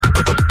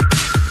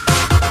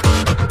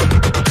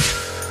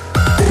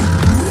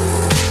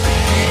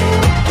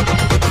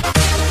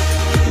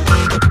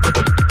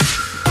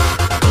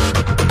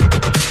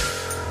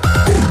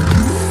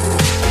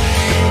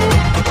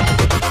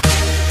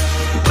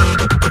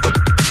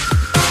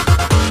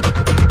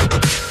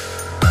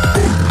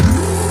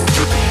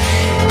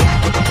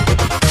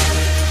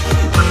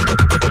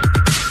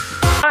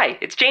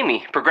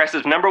Jamie,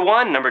 Progressive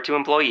 #1, #2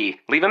 employee.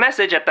 Leave a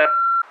message at the...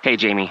 Hey,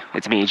 Jamie.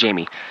 It's me,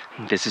 Jamie.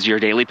 This is your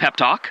daily pep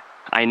talk.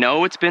 I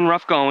know it's been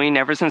rough going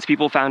ever since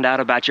people found out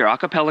about your a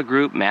cappella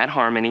group, Mad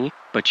Harmony,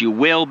 but you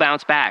will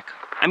bounce back.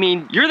 I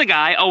mean, you're the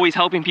guy always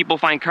helping people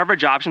find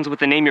coverage options with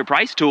the Name Your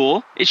Price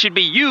tool. It should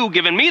be you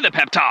giving me the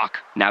pep talk.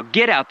 Now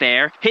get out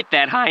there, hit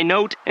that high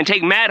note, and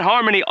take Mad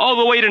Harmony all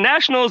the way to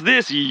nationals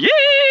this year!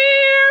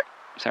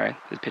 Sorry,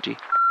 it's pitchy.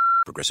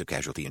 Progressive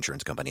Casualty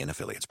Insurance Company and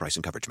Affiliates. Price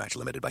and coverage match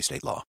limited by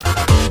state law.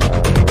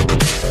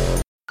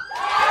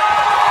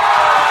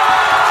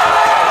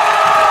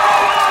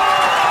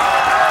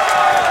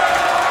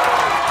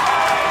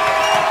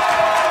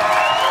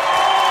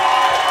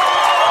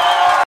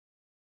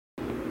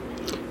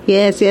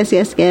 Yes.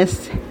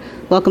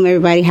 Welcome,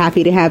 everybody.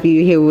 Happy to have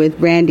you here with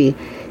Brandy.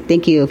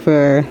 Thank you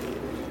for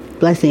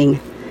blessing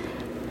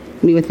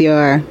me with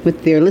your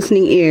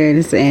listening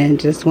ears, and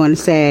just want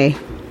to say,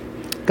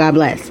 God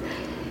bless.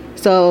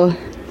 So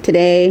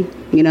today,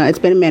 it's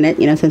been a minute,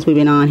 since we've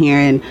been on here,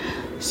 and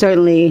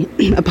certainly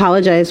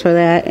apologize for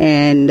that.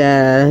 And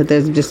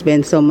there's just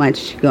been so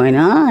much going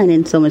on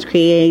and so much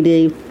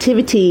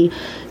creativity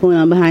going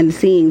on behind the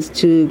scenes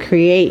to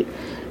create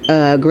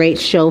a great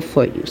show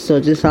for you. So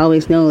just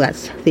always know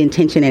that's the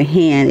intention at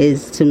hand,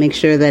 is to make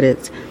sure that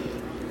it's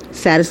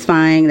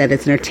satisfying, that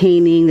it's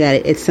entertaining,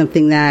 that it's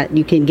something that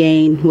you can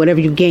gain, whatever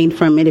you gain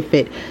from it, if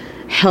it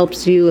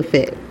helps you, if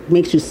it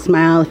makes you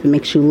smile, if it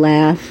makes you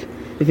laugh,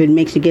 if it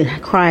makes you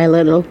cry a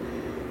little,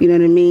 you know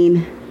what I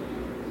mean?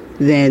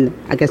 Then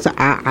I guess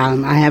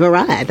I have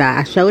arrived.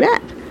 I showed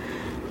up.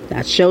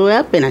 I showed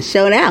up and I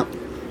showed out.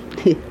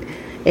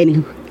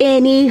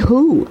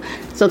 Anywho,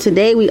 so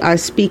today we are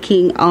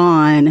speaking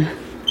on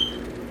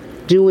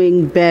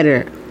doing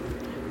better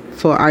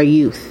for our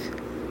youth.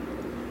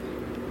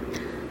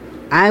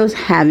 I was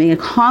having a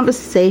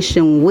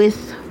conversation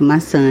with my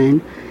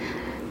son,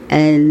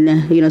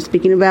 and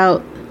speaking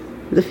about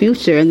the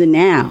future and the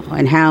now,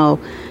 and how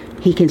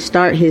he can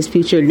start his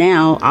future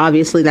now.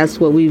 Obviously, that's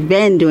what we've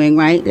been doing,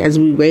 right, as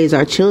we raise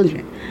our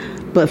children.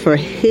 But for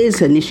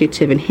his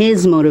initiative and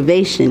his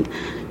motivation,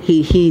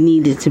 he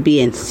needed to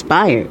be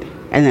inspired.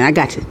 And then I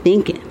got to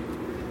thinking,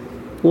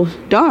 well,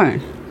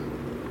 darn,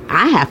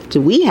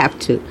 we have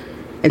to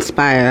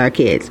inspire our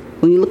kids.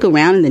 When you look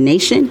around in the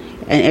nation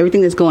and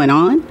everything that's going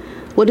on,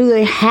 what do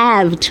they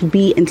have to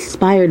be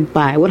inspired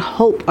by? What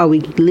hope are we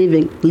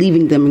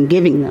leaving them and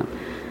giving them?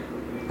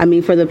 I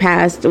mean, for the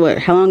past,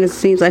 how long it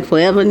seems like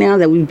forever now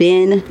that we've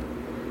been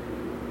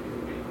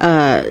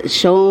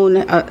shown,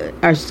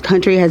 our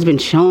country has been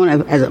shown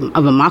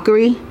of a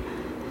mockery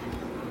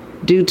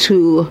due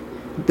to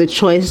the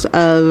choice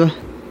of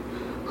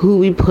who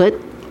we put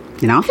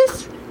in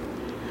office.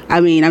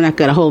 I mean, I'm not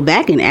going to hold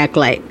back and act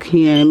like,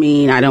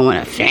 I don't want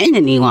to offend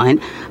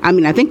anyone. I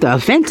mean, I think the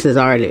offense has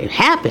already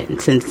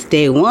happened since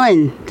day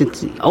one,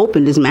 since he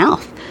opened his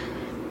mouth,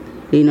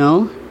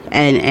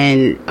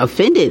 and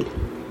offended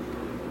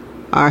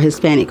our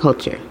Hispanic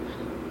culture,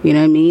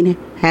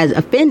 has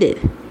offended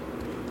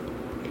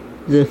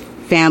the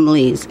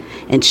families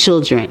and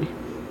children,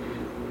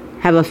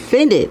 have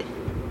offended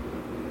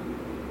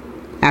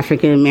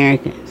African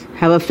Americans,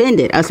 have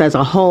offended us as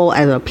a whole,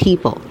 as a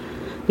people,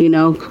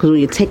 because when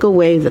you take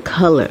away the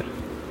color,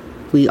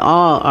 we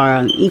all are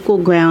on equal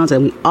grounds,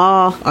 and we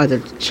all are the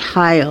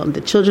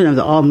children of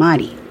the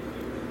Almighty,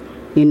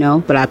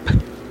 but I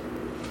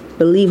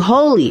believe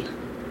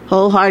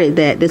wholehearted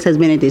that this has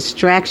been a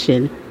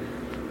distraction,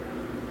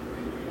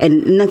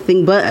 and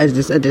nothing but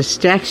a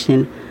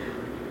distraction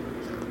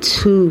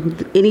to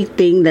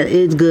anything that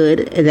is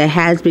good, that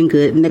has been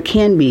good, and that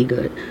can be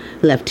good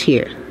left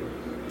here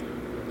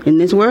in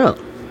this world.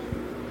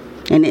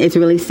 And it's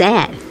really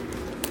sad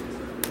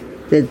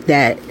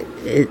that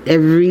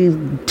every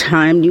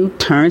time you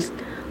turn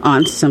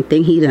on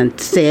something he done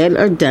said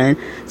or done,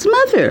 some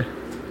other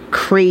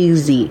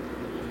crazy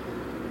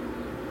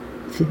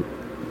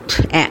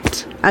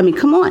act. I mean,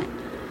 come on.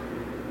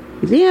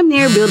 Damn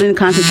near building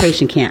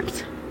concentration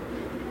camps.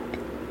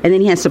 And then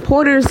he has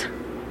supporters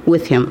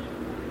with him.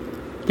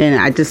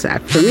 And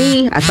for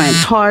me, I find it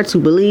hard to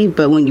believe,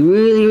 but when you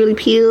really, really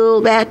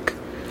peel back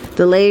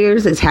the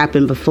layers, it's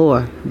happened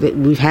before.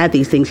 We've had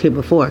these things here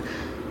before.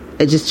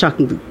 It's just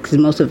shocking because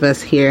most of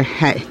us here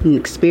had an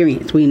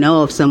experience. We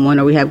know of someone,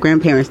 or we have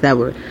grandparents that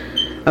were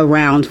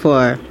around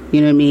for,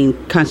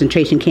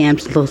 concentration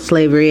camps,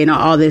 slavery, and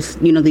all this,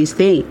 these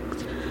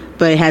things.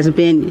 But it hasn't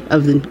been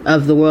of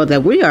the world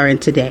that we are in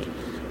today.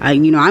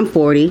 I'm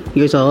 40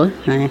 years old.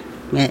 I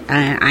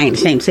ain't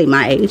ashamed to say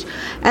my age,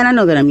 and I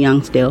know that I'm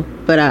young still.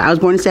 But I was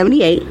born in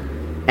 '78,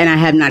 and I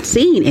have not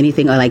seen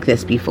anything like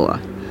this before.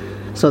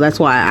 So that's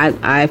why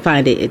I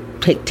find it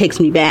takes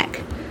me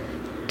back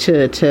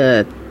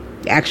to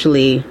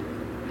actually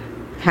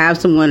have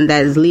someone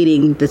that is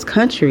leading this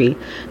country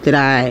that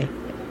I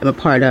am a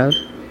part of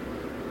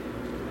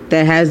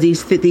that has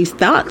these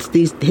thoughts,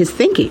 his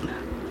thinking.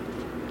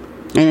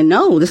 And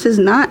no, this is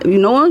not,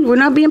 we're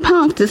not being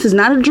punked. This is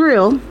not a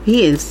drill.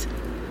 He is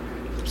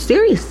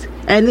serious.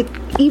 And it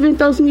even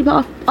throws me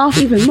off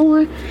even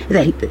more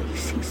that he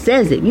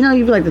says it. You know,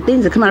 you feel like the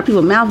things that come out of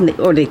people's mouth,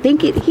 or they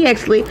think it, he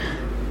actually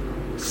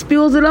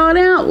spills it all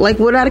out, like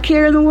without a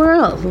care in the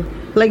world.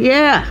 Like,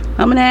 yeah,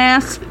 I'm an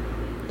ass.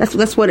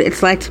 That's what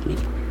it's like to me.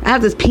 I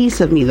have this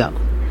piece of me, though,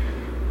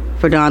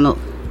 for Donald,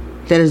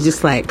 that is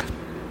just like,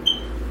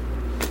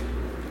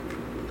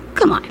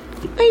 come on,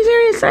 are you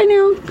serious right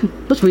now?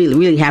 What's really,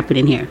 really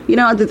happening here? You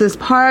know, there's this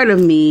part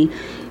of me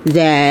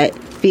that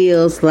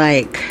feels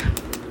like,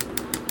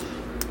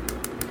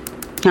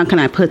 how can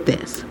I put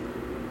this?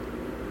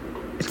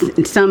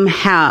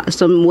 Somehow,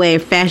 some way or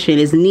fashion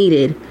is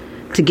needed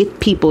to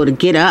get people to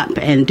get up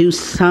and do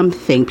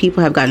something.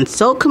 People have gotten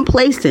so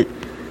complacent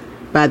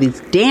by these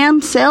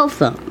damn cell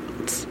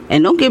phones.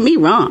 And don't get me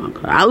wrong,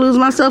 I lose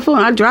my cell phone,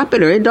 I drop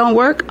it, or it don't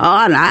work.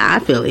 Oh, I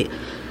feel it.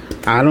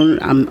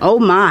 Oh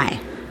my,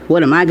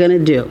 what am I gonna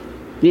do?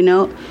 You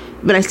know?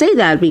 But I say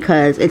that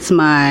because it's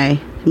my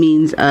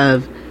means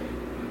of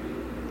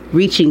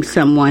reaching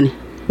someone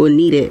who will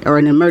need it, or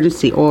an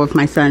emergency, or if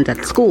my son's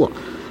at school.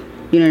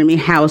 You know what I mean?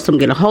 How will someone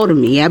get a hold of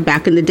me? Yeah,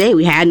 back in the day,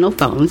 we had no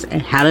phones.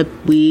 And how did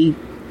we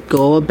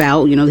go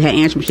about, you know, they had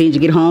answer machines.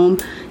 You get home,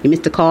 you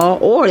missed a call,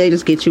 or they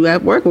just get you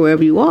at work,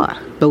 wherever you are.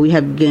 But we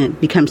have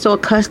become so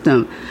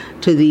accustomed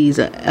to these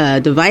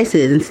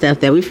devices and stuff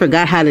that we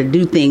forgot how to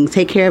do things,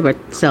 take care of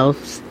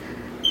ourselves,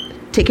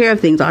 take care of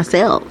things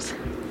ourselves.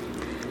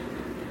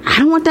 I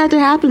don't want that to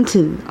happen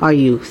to our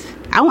youth.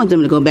 I want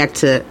them to go back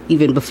to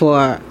even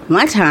before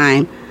my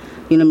time,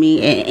 you know what I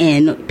mean,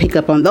 and pick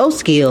up on those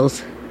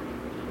skills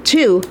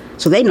too,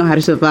 so they know how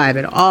to survive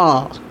in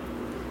all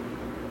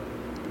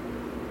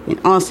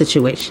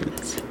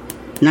situations.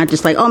 Not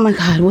just like, oh my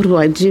God, what do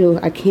I do?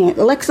 I can't.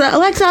 Alexa.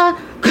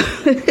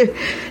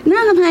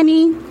 No,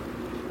 honey.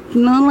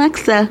 No,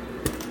 Alexa.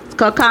 It's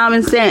called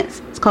common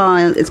sense. It's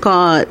called,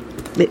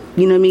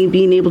 you know what I mean,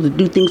 being able to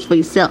do things for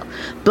yourself.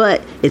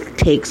 But it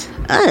takes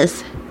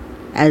us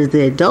as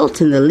the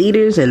adults and the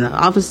leaders and the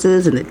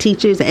officers and the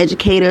teachers, the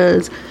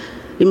educators,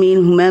 I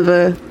mean,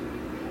 whomever,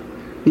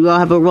 we all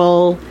have a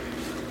role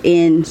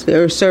in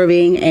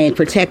serving and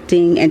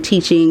protecting and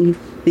teaching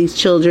these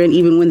children,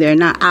 even when they're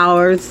not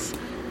ours.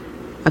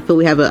 I feel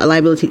we have a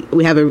liability.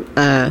 We have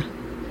not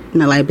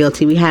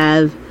liability. We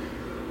are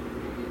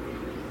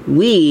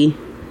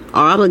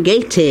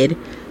obligated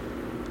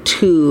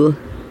to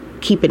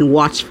keep in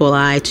watchful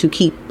eye, to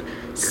keep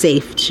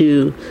safe,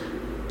 to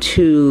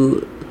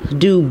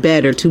do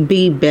better, to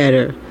be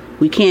better.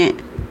 We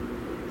can't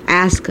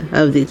ask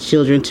of the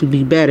children to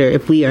be better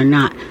if we are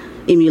not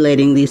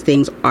emulating these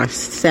things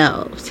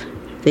ourselves.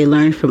 They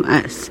learn from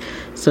us.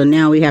 So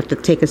now we have to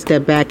take a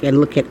step back and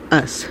look at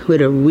us.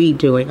 What are we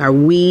doing? Are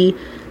we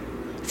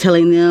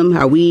telling them?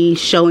 Are we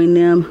showing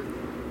them?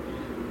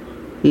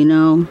 You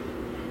know?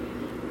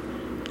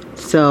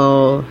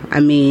 So I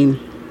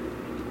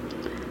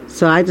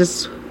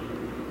just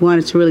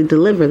wanted to really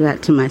deliver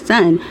that to my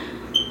son.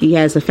 He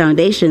has a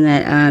foundation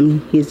that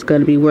he's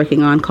going to be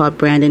working on called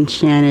Brandon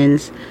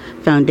Shannon's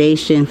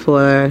Foundation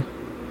for...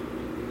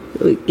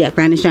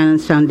 Brandon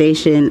Shannon's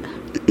Foundation...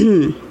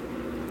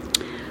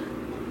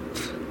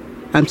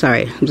 I'm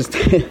sorry.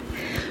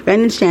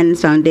 Brandon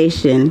Shannon's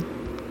Foundation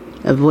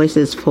of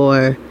Voices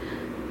for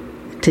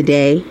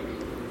Today,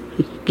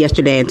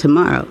 Yesterday, and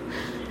Tomorrow.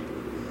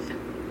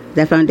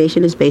 That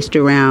foundation is based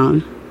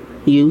around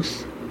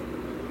youth,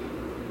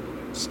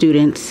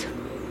 students,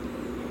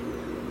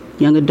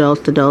 young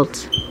adults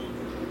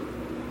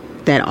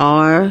that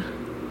are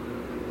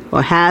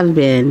or have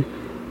been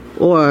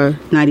or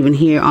not even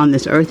here on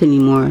this earth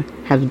anymore,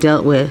 have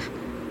dealt with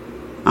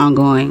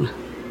ongoing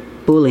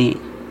bullying.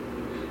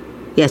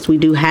 Yes, we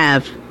do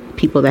have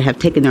people that have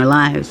taken their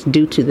lives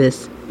due to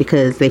this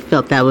because they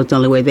felt that was the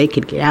only way they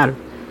could get out of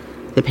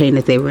the pain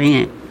that they were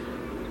in.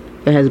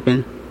 There has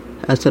been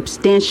a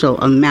substantial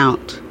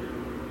amount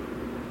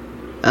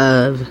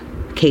of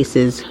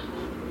cases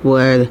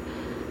where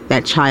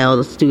that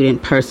child,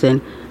 student, person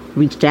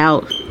reached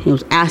out and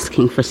was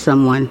asking for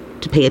someone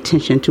to pay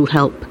attention, to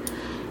help,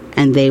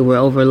 and they were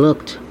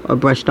overlooked or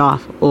brushed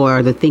off,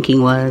 or the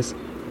thinking was,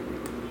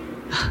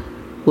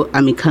 well,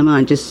 I mean, come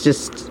on, just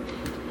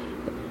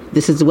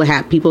this is what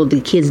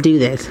the kids do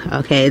this,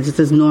 okay? This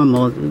is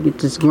normal,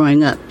 just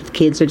growing up. The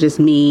kids are just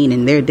mean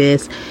and they're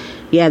this.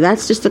 Yeah,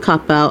 that's just a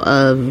cop-out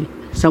of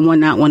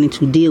someone not wanting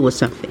to deal with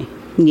something.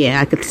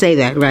 Yeah, I could say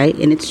that, right?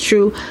 And it's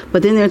true.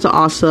 But then there's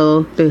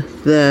also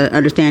the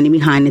understanding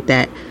behind it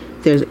that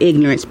there's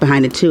ignorance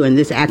behind it too, and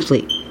this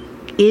actually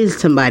is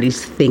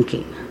somebody's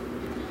thinking.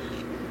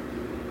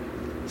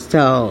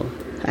 So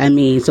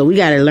we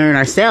got to learn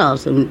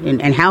ourselves.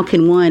 And how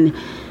can one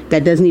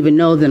that doesn't even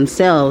know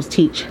themselves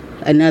teach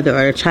another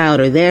or a child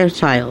or their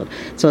child?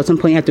 So at some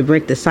point you have to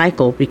break the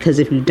cycle, because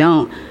if you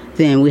don't,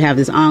 then we have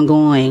this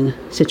ongoing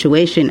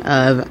situation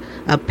of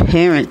a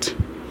parent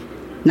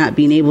not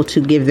being able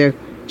to give their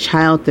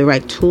child the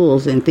right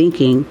tools and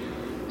thinking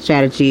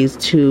strategies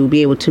to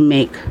be able to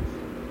make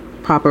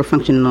proper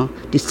functional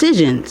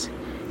decisions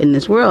in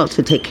this world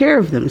to take care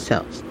of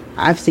themselves.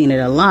 I've seen it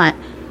a lot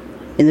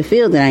in the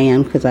field that I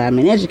am, because I'm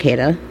an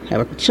educator. I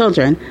work with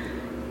children,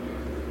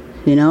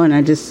 and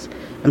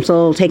I'm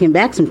so taken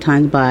back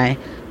sometimes by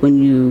when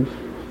you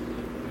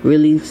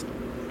really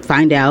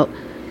find out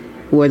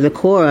where the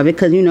core of it,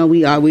 because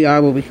we are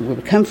where we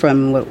come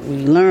from, and what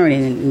we learn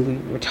and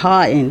we were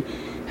taught and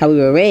how we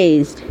were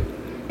raised,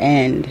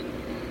 and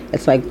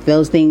it's like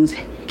those things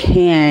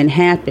can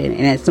happen,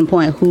 and at some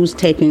point, who's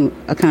taking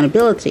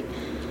accountability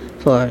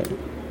for it?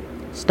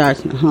 Starts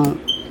in the home.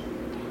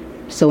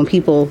 So when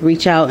people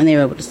reach out and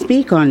they're able to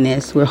speak on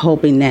this, we're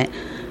hoping that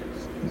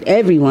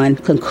everyone,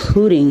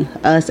 including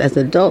us as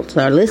adults,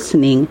 are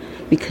listening,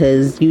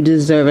 because you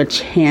deserve a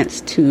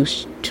chance to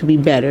be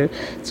better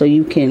so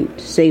you can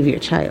save your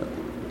child.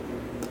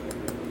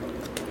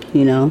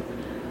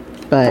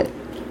 But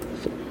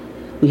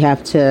we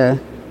have to,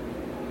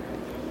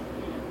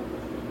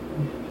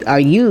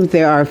 our youth,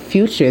 they're our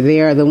future.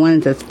 They are the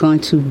ones that's going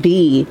to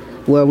be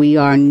where we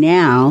are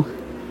now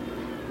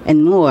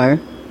and more.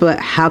 But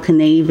how can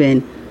they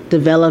even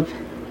develop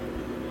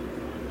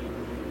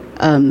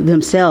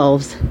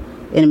themselves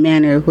in a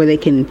manner where they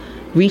can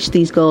reach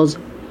these goals,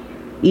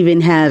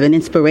 even have an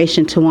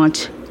inspiration to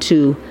want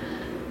to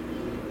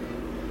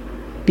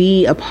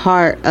be a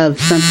part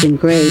of something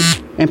great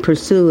and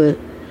pursue it,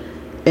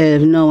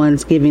 if no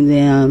one's giving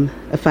them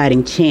a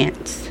fighting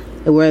chance?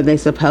 Where are they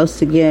supposed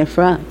to get it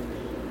from?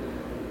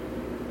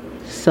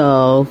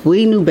 So if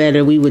we knew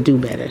better, we would do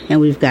better,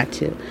 and we've got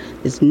to.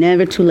 It's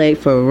never too late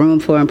for room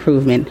for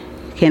improvement.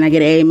 Can I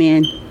get an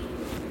amen?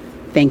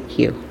 Thank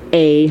you.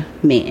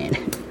 Amen.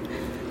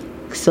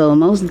 So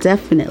most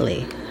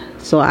definitely.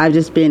 So I've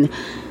just been,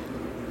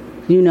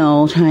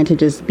 trying to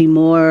just be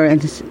more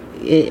and just,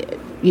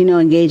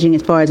 engaging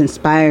as far as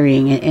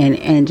inspiring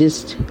and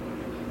just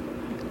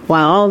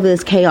while all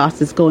this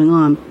chaos is going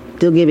on,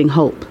 still giving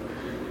hope.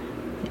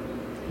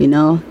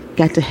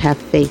 Got to have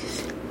faith.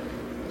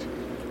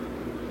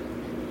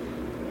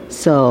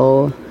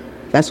 So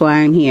that's why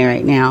I'm here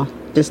right now,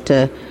 just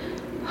to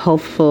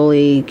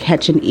hopefully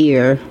catch an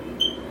ear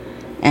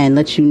and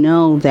let you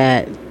know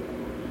that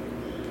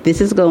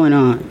this is going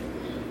on.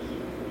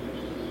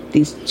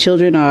 These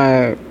children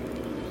are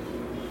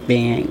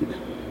being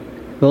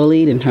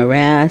bullied and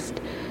harassed,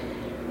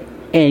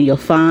 and you'll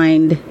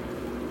find,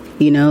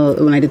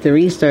 when I did the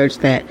research,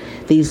 that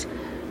these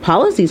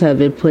policies have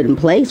been put in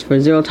place for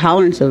zero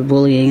tolerance of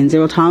bullying and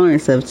zero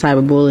tolerance of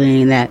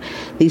cyberbullying, that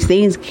these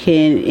things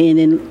can end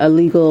in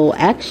illegal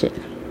action.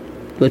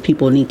 What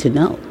people need to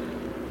know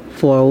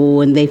for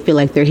when they feel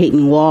like they're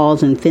hitting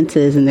walls and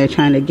fences and they're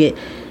trying to get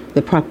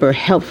the proper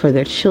help for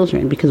their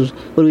children. Because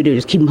what do?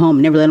 Just keep them home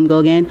and never let them go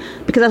again?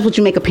 Because that's what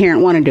you make a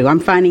parent want to do. I'm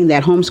finding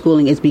that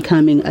homeschooling is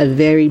becoming a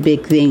very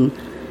big thing,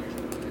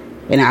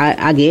 and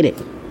I get it.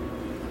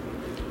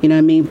 You know what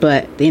I mean?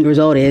 But the end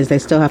result is they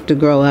still have to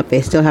grow up.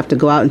 They still have to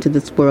go out into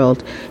this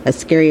world, as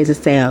scary as it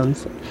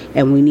sounds.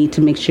 And we need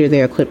to make sure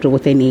they're equipped with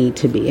what they need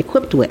to be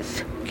equipped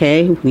with.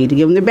 Okay? We need to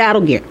give them their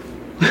battle gear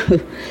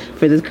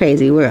for this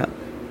crazy world.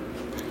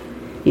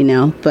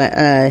 But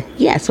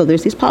so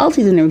there's these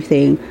policies and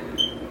everything.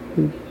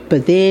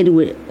 But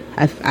then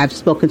I've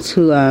spoken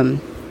to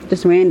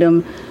just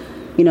random,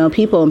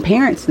 people and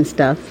parents and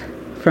stuff,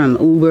 from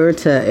Uber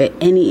to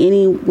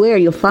anywhere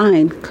you'll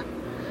find.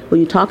 When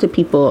you talk to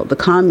people, the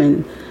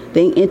common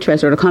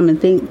interest or the common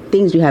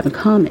things you have in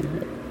common.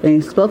 And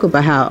you spoke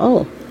about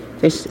how,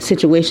 there's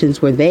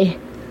situations where they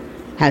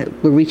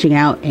were reaching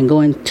out and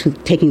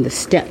taking the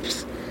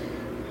steps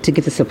to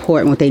get the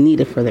support and what they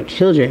needed for their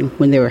children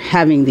when they were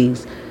having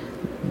these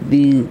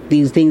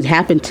things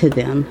happen to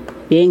them,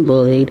 being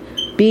bullied,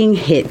 being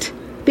hit,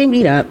 being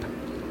beat up.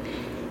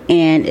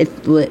 And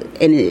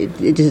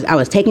I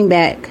was taken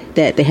back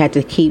that they had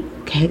to keep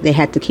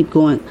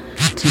going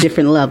to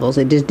different levels.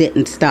 It just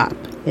didn't stop.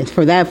 And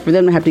for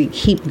them to have to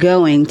keep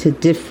going to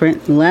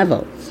different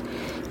levels,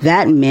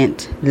 that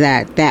meant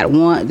that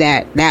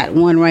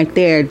one right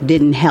there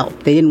didn't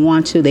help. They didn't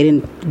want to. They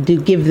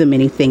didn't give them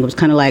anything. It was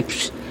kind of like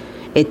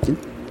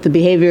the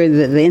behavior,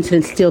 the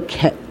incident still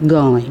kept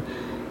going.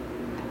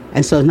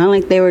 And so it's not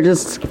like they were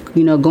just,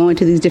 going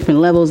to these different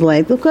levels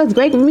like, okay, it's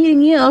great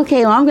meeting you.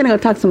 Okay, well, I'm going to go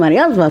talk to somebody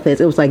else about this.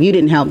 It was like, you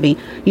didn't help me.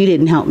 You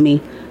didn't help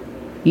me.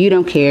 You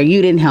don't care.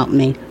 You didn't help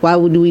me. Why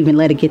would we even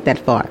let it get that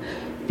far?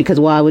 Because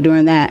while we're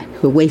doing that,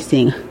 we're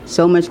wasting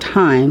so much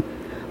time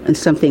and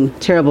something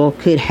terrible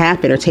could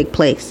happen or take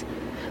place.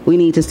 We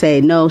need to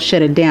say, no,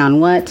 shut it down.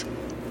 What?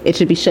 It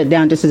should be shut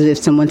down just as if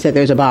someone said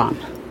there's a bomb.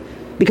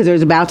 Because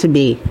there's about to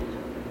be.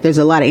 There's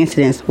a lot of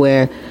incidents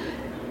where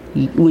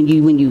when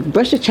you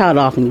brush your child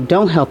off and you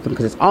don't help them,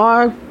 because it's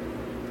our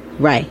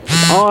right,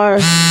 it's our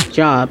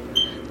job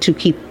to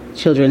keep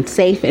children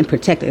safe and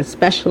protected,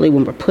 especially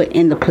when we're put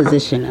in the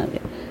position of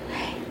it.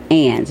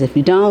 And if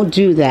you don't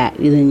do that,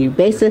 then you're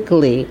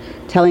basically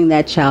telling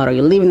that child, or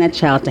you're leaving that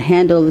child to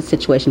handle the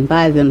situation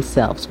by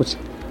themselves, which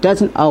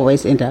doesn't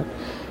always end up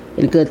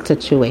in a good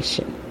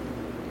situation.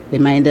 They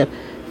might end up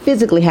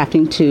physically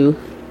having to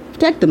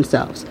protect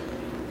themselves.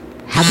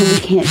 How come we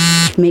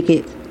can't make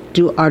it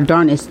do our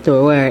darnest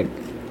to where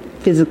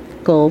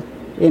physical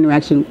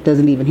interaction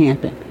doesn't even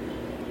happen?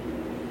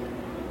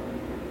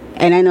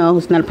 And I know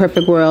it's not a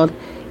perfect world,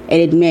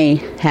 and it may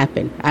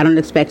happen. I don't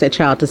expect a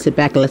child to sit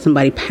back and let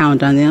somebody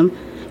pound on them.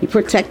 You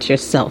protect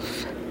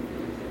yourself,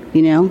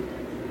 you know?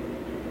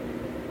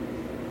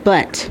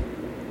 But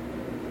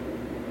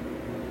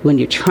when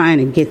you're trying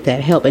to get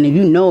that help, and if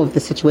you know of the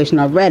situation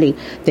already,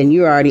 then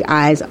you're already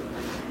eyes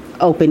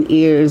open,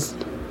 ears,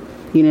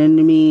 you know what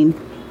I mean,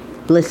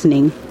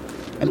 listening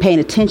and paying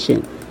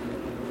attention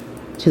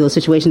to those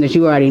situations that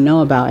you already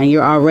know about, and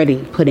you're already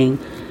putting,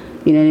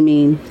 you know what I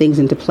mean, things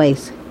into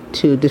place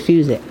to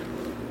diffuse it.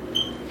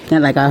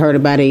 Not like I heard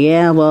about it,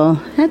 yeah,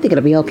 well, I think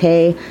it'll be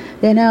okay.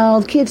 You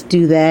know, kids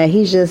do that.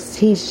 He's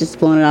just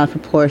blowing it out of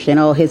proportion.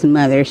 Oh, his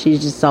mother,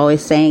 she's just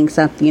always saying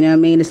something, you know what I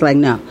mean? It's like,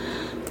 no.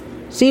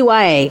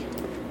 CYA,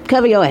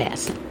 cover your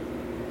ass.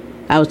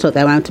 I was told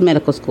that when I went to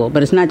medical school,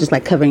 but it's not just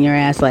like covering your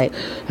ass, like,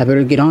 I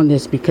better get on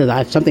this because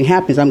if something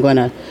happens, I'm going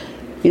to,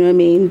 you know what I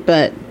mean?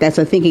 But that's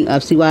a thinking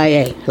of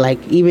CYA.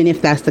 Like, even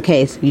if that's the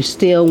case, you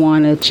still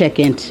want to check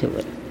into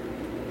it.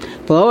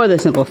 For the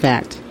simple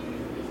fact,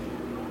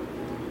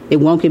 it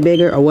won't get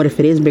bigger, or what if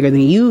it is bigger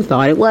than you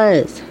thought it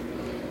was?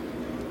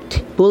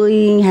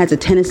 Bullying has a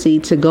tendency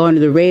to go under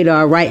the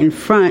radar right in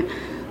front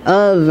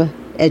of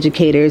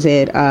educators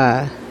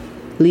and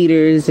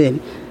leaders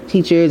and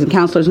teachers and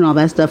counselors and all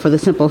that stuff, for the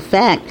simple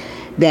fact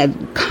that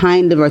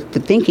kind of, or the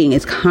thinking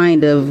is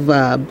kind of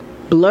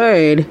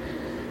blurred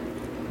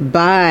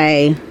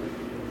by,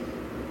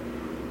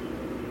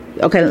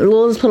 okay,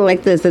 let's put it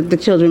like this, that the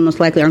children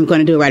most likely aren't going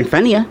to do it right in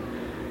front of you.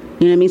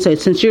 You know what I mean? So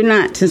since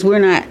we're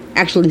not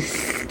actually,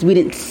 we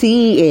didn't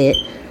see it,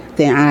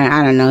 then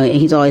I don't know.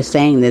 He's always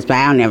saying this, but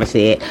I'll never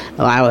see it.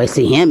 Oh, I always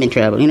see him in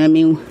trouble. You know what I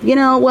mean? You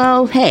know,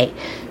 well, hey,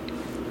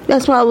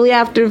 that's probably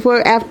after,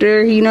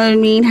 you know what I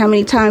mean, how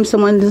many times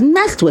someone has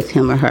messed with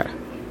him or her.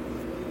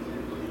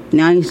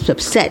 Now he's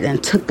upset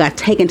and got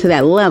taken to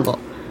that level.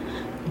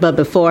 But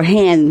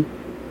beforehand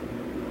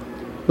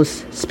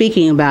was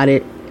speaking about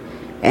it,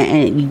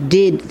 and you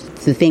did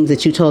the things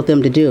that you told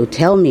them to do.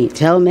 Tell me.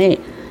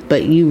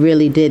 But you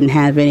really didn't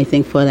have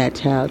anything for that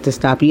child to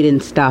stop. You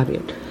didn't stop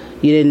it.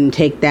 You didn't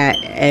take that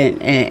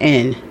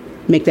and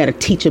make that a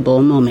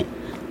teachable moment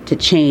to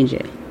change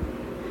it.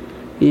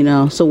 You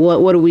know, so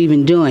what are we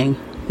even doing?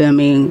 I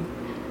mean,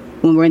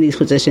 when we're in these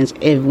positions,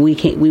 if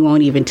we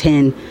won't even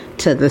tend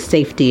to the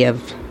safety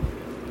of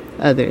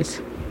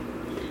others.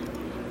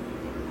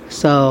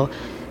 So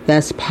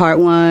that's part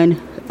one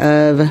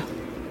of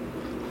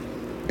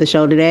the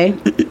show today.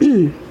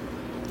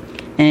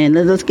 And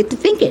let's get to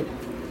thinking.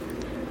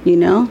 You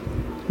know,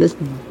 let's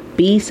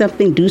be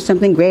something, do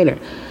something greater.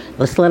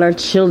 Let's let our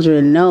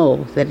children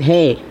know that,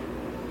 hey,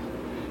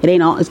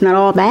 it's not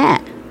all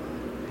bad,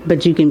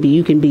 but you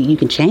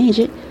can change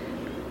it.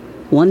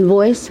 One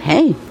voice,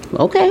 hey,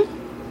 okay.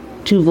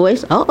 Two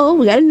voice, we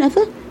got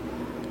another.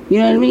 You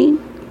know what I mean?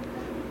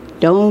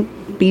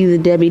 Don't be the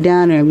Debbie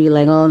Downer and be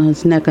like, oh,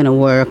 it's not going to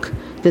work.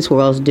 This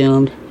world's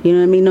doomed. You know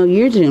what I mean? No,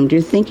 you're doomed.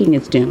 You're thinking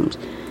it's doomed.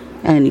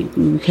 And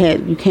you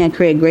can't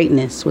create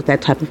greatness with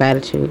that type of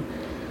attitude.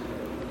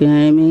 You know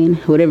what I mean?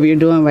 Whatever you're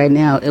doing right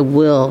now, it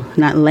will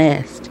not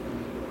last.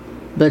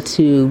 But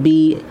to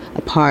be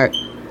a part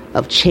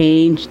of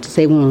change, to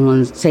save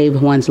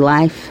one's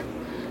life,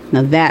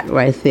 now that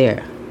right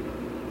there,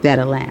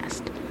 that'll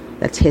last.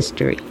 That's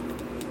history.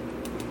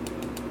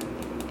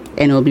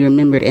 And it will be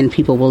remembered, and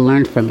people will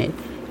learn from it.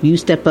 You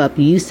step up,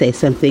 you say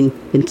something,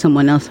 then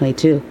someone else may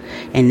too.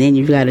 And then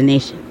you've got a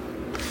nation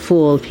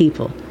full of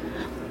people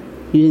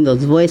using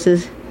those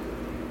voices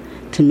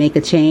to make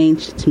a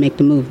change, to make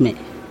the movement.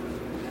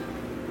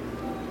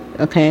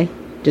 Okay?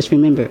 Just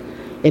remember,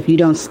 if you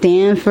don't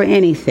stand for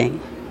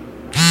anything,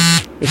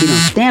 if you don't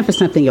stand for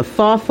something, you'll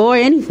fall for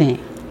anything.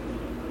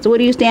 So what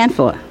do you stand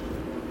for?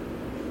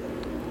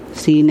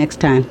 See you next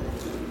time.